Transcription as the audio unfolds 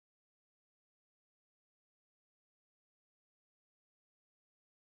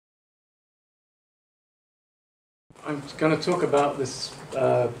I'm going to talk about this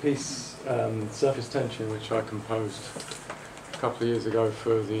piece, Surface Tension, which I composed a couple of years ago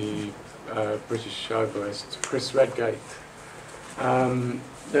for the British oboist Chris Redgate.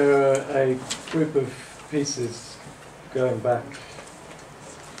 There are a group of pieces going back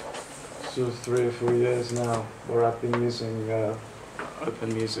sort of 3 or 4 years now, where I've been using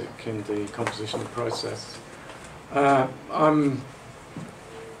open music in the compositional process.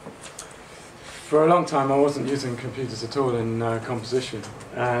 For a long time I wasn't using computers at all in composition,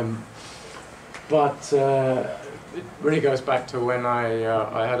 but it really goes back to when I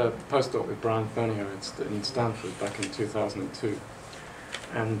had a postdoc with Brian Fernier in Stanford back in 2002,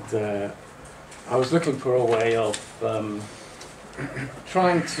 and I was looking for a way of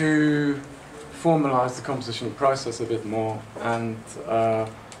trying to formalize the compositional process a bit more, and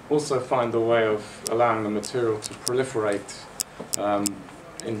also find a way of allowing the material to proliferate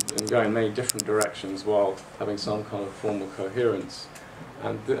in going in many different directions while having some kind of formal coherence.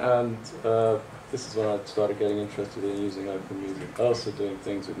 And this is when I started getting interested in using open music. Also doing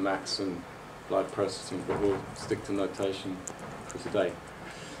things with Max and live processing, but we'll stick to notation for today.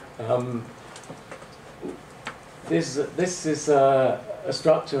 This is a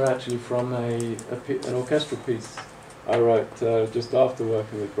structure actually from an orchestral piece I wrote just after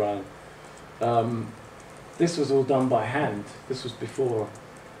working with Brian. This was all done by hand. This was before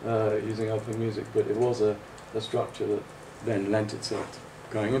using open music, but it was a structure that then lent itself to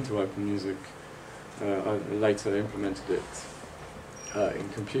going into open music. I later implemented it in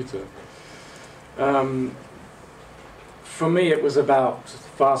computer. For me, it was about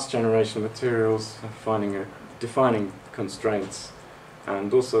fast generation of materials, defining constraints,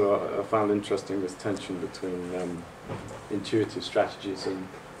 and also I found interesting this tension between intuitive strategies and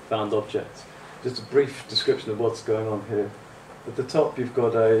found objects. Just a brief description of what's going on here. At the top you've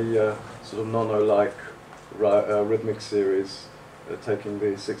got a sort of nono-like rhythmic series taking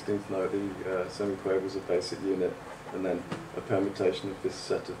the 16th note, the semiquaver as a basic unit, and then a permutation of this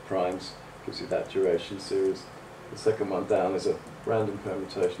set of primes gives you that duration series. The second one down is a random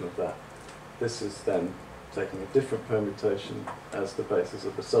permutation of that. This is then taking a different permutation as the basis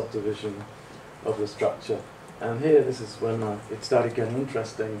of the subdivision of the structure. And here, this is when it started getting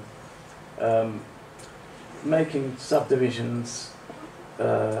interesting, making subdivisions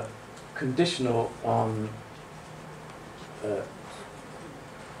conditional on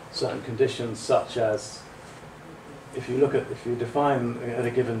certain conditions, such as if you define at a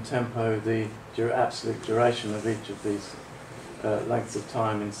given tempo the absolute duration of each of these lengths of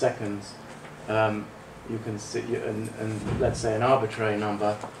time in seconds, you can see, and let's say an arbitrary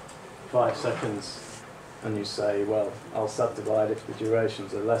number, 5 seconds, and you say, well, I'll subdivide if the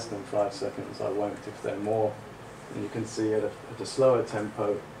durations are less than 5 seconds, I won't if they're more. And you can see at a slower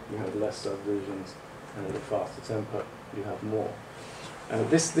tempo you have less subdivisions, and at a faster tempo you have more.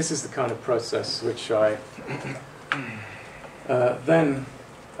 This is the kind of process which I then,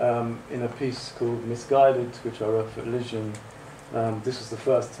 in a piece called Misguided, which I wrote for Elysium, this was the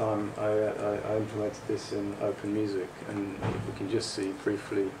first time I implemented this in open music, and we can just see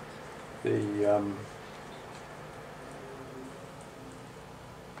briefly the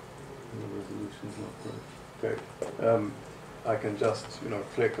resolution's not great. Okay, I can just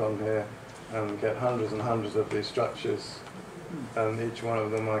click on here and get hundreds and hundreds of these structures, and each one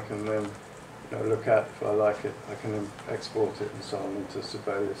of them I can then look at if I like it. I can export it and so on into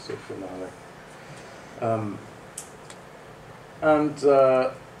Sibelius or Finale. And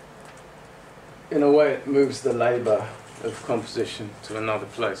in a way it moves the labour of composition to another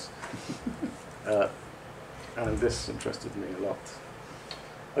place. And this interested me a lot.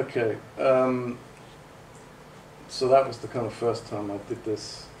 Okay, so that was the kind of first time I did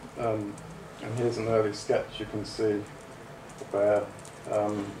this. And here's an early sketch you can see where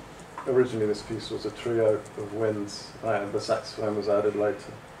originally this piece was a trio of winds, and the saxophone was added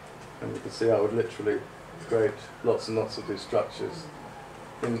later. And you can see I would literally create lots and lots of these structures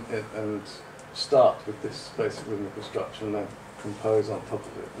and start with this basic rhythmical structure and then compose on top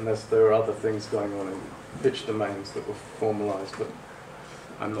of it. And there are other things going on in pitch domains that were formalized, but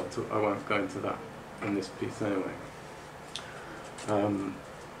I won't go into that in this piece anyway.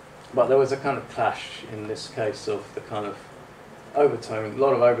 But there was a kind of clash in this case of the kind of overtone, a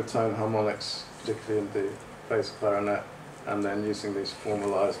lot of overtone harmonics, particularly in the bass clarinet, and then using these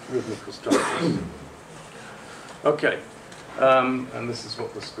formalized rhythmical structures. Okay, and this is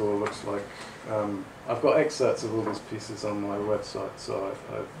what the score looks like. I've got excerpts of all these pieces on my website, so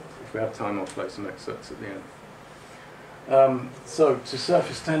if we have time I'll play some excerpts at the end. So to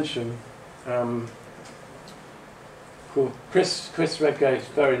Surface Tension, called Chris Redgate's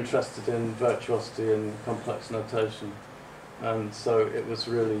very interested in virtuosity and complex notation, and so it was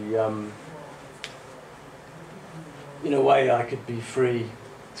really, in a way, I could be free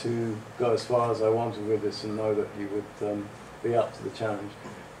to go as far as I wanted with this and know that he would be up to the challenge.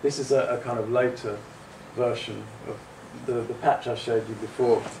 This is a kind of later version of the patch I showed you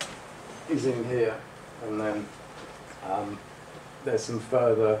before is in here, and then there's some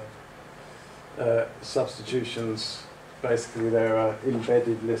further substitutions. Basically, there are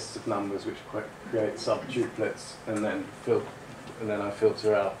embedded lists of numbers which create sub-duplets, and then I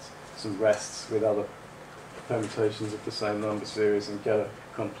filter out some rests with other permutations of the same number series and get a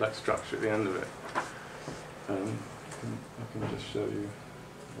complex structure at the end of it. I can just show you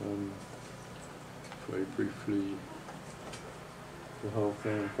very briefly the whole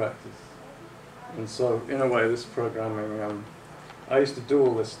thing in practice. And so, in a way, this programming, I used to do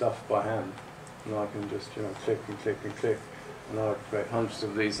all this stuff by hand. And I can just, click and click and click, and I would create hundreds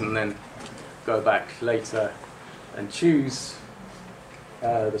of these and then go back later and choose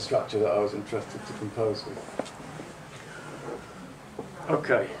the structure that I was interested to compose with.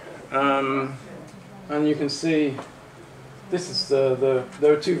 Okay, and you can see this is there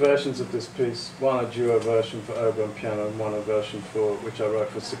are two versions of this piece. One a duo version for oboe and piano, and one a version which I wrote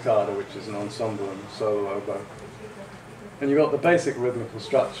for cicada, which is an ensemble and solo oboe. And you've got the basic rhythmical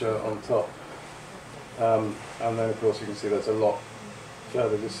structure on top. And then, of course, you can see there's a lot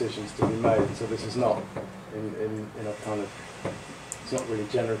further decisions to be made. So this is not in a kind of, it's not really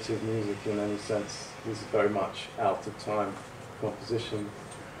generative music in any sense. This is very much out of time composition.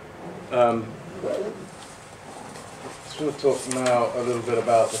 Just want to talk now a little bit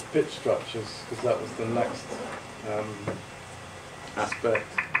about the pitch structures, because that was the next aspect.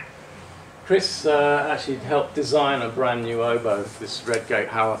 Chris actually helped design a brand new oboe, this Redgate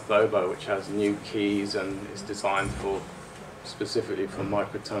Howarth oboe, which has new keys and is designed specifically for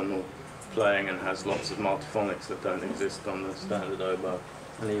microtonal playing and has lots of multiphonics that don't exist on the standard oboe.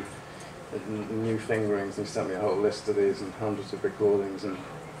 And new fingerings, he sent me a whole list of these and hundreds of recordings, and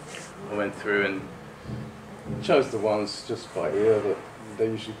I went through and chose the ones just by ear that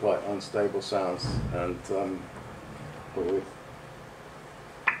they're usually quite unstable sounds, and with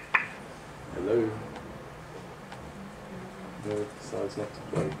hello. No, decides not to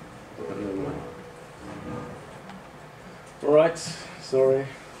play. Alright, sorry.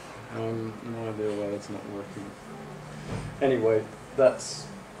 No idea why it's not working. Anyway, that's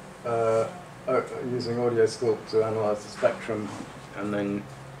using Audio Sculpt to analyze the spectrum, and then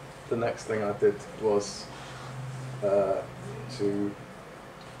the next thing I did was I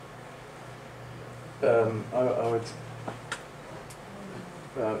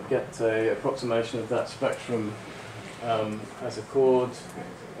would get an approximation of that spectrum as a chord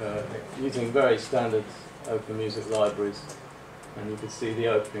using very standard open music libraries, and you can see the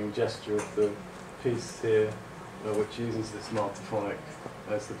opening gesture of the piece here, which uses this multiphonic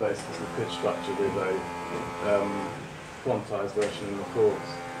as the basis of the pitch structure with a quantized version in the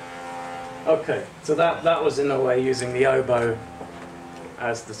chords. Okay, so that was in a way using the oboe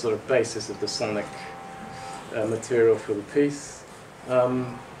as the sort of basis of the sonic material for the piece.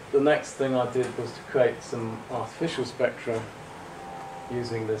 The next thing I did was to create some artificial spectra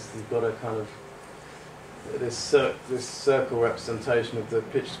using this. You've got a kind of this circle representation of the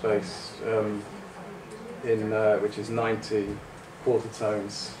pitch space which is 90 quarter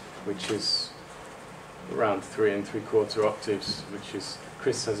tones, which is around 3 3/4 octaves, which is,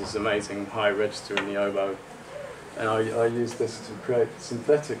 Chris has this amazing high register in the oboe, and I use this to create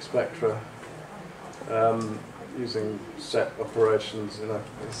synthetic spectra using set operations,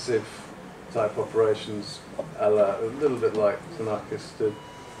 sieve type operations, a little bit like Tanakis did.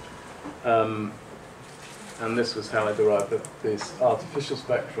 And this was how I derived these artificial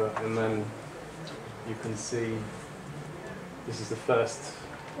spectra, and then you can see this is the first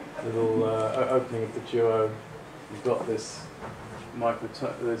little opening of the duo. You've got this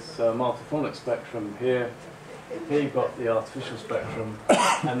multiphonic spectrum here. Here you've got the artificial spectrum,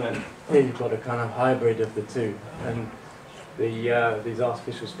 and then here you've got a kind of hybrid of the two. And these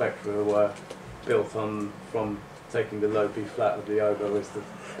artificial spectra were built from taking the low B flat of the oboe as the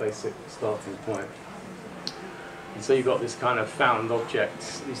basic starting point. And so you've got this kind of found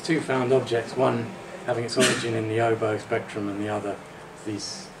objects, these two found objects, one having its origin in the oboe spectrum and the other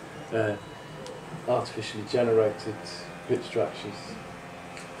these artificially generated pitch structures.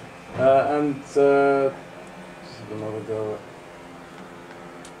 Just have another go at.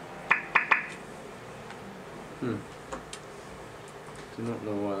 Do not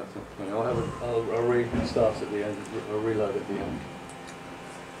know why that's not playing. I'll restart at the end. I'll reload at the end.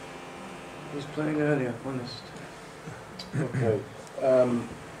 Who's playing earlier? Honest. Okay.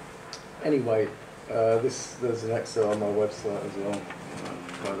 Anyway, there's an Excel on my website as well.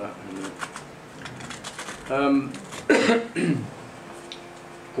 Try that in a minute.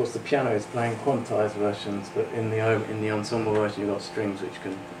 Of course, the piano is playing quantized versions, but in the ensemble version, you've got strings which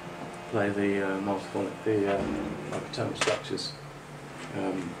can play the multiphonic, microtonal structures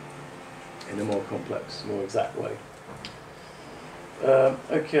in a more complex, more exact way.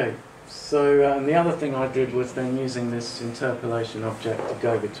 Okay, so and the other thing I did was then using this interpolation object to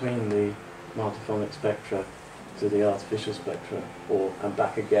go between the multiphonic spectra to the artificial spectra, and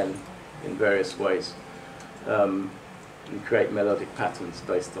back again in various ways. And create melodic patterns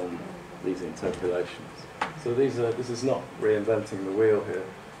based on these interpolations. So this is not reinventing the wheel here,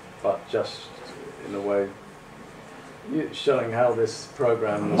 but just in a way showing how this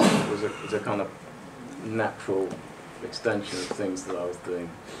program was a kind of natural extension of things that I was doing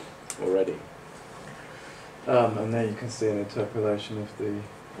already. And there you can see an interpolation of the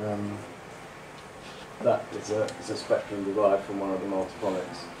that is a spectrum derived from one of the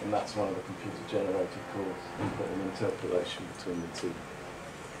multiphonics, and that's one of the computer-generated calls, input and interpolation between the two.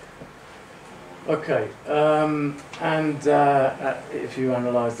 Okay, and if you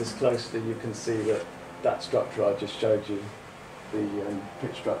analyse this closely, you can see that structure I just showed you, the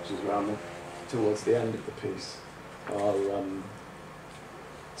pitch structures around towards the end of the piece, are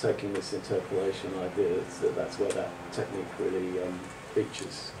taking this interpolation idea. That's where that technique really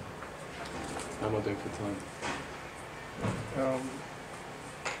features. How am I doing for time?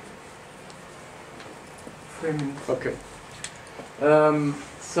 3 minutes. Okay.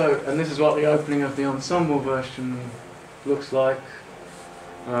 So, and this is what the opening of the ensemble version looks like.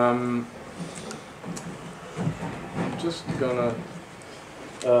 I'm just gonna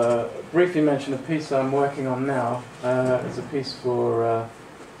briefly mention a piece I'm working on now. It's a piece for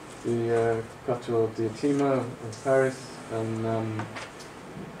the Quatuor Diotima of Paris, and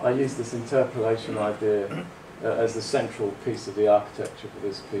I use this interpolation idea as the central piece of the architecture for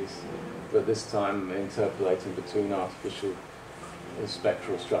this piece, but this time interpolating between artificial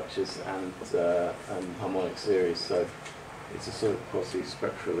spectral structures and harmonic series. So it's a sort of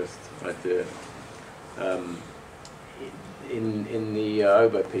quasi-spectralist idea. In the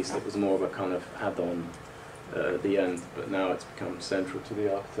oboe piece, it was more of a kind of add-on at the end, but now it's become central to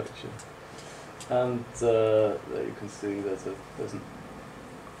the architecture. And there you can see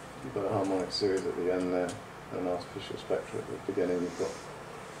you've got a harmonic series at the end there, and an artificial spectra at the beginning. You've got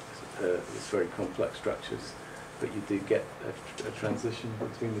these very complex structures, but you do get a transition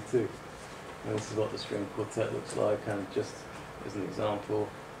between the two. And this is what the string quartet looks like, and just as an example,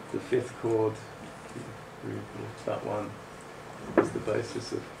 the fifth chord, that one, is the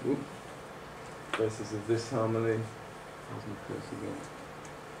basis of this harmony.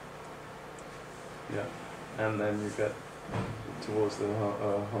 Yeah, and then you get towards the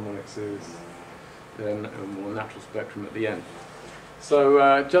harmonic series, then a more natural spectrum at the end. So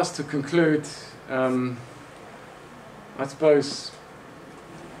just to conclude, I suppose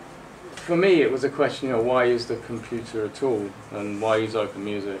for me it was a question of why use the computer at all, and why use open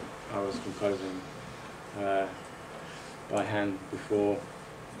music. I was composing by hand before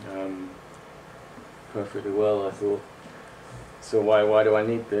perfectly well, I thought. So why do I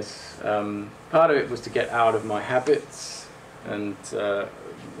need this? Part of it was to get out of my habits and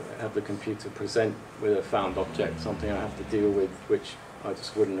have the computer present with a found object, something I have to deal with, which I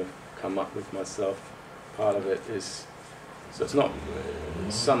just wouldn't have come up with myself. Part of it is, so it's not,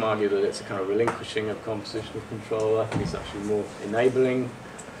 some argue that it's a kind of relinquishing of compositional control. I think it's actually more enabling,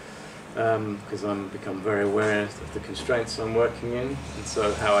 because I'm become very aware of the constraints I'm working in, and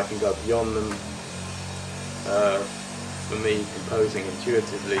so how I can go beyond them. For me, composing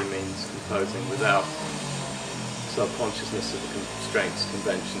intuitively means composing without self-consciousness of the constraints,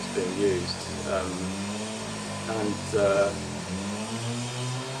 conventions being used.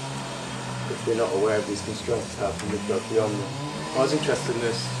 If we're not aware of these constraints, how can we go beyond them? I was interested in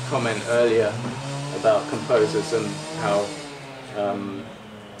this comment earlier about composers and how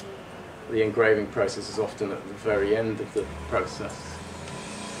the engraving process is often at the very end of the process.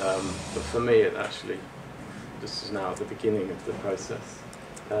 But for me, it actually, this is now at the beginning of the process.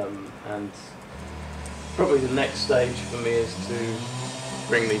 And probably the next stage for me is to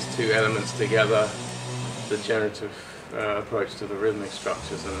bring these two elements together, the generative approach to the rhythmic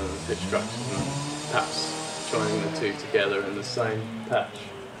structures and the pitch structures, and perhaps joining the two together in the same patch.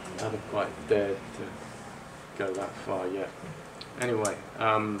 I haven't quite dared to go that far yet. Anyway,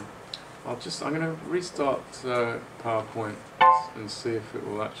 I'm going to restart PowerPoint and see if it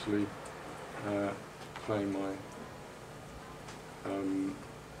will actually play my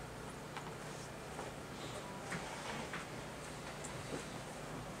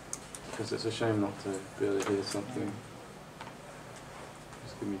because it's a shame not to be able to hear something.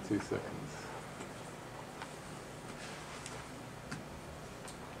 Just give me 2 seconds.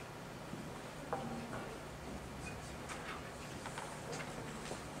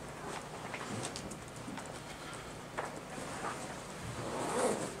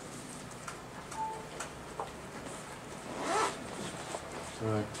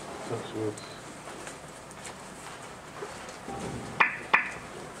 Right, touch wood.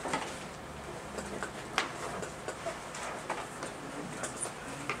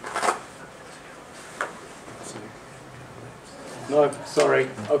 No, sorry.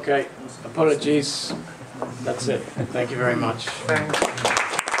 Okay, apologies. That's it. Thank you very much. Thanks.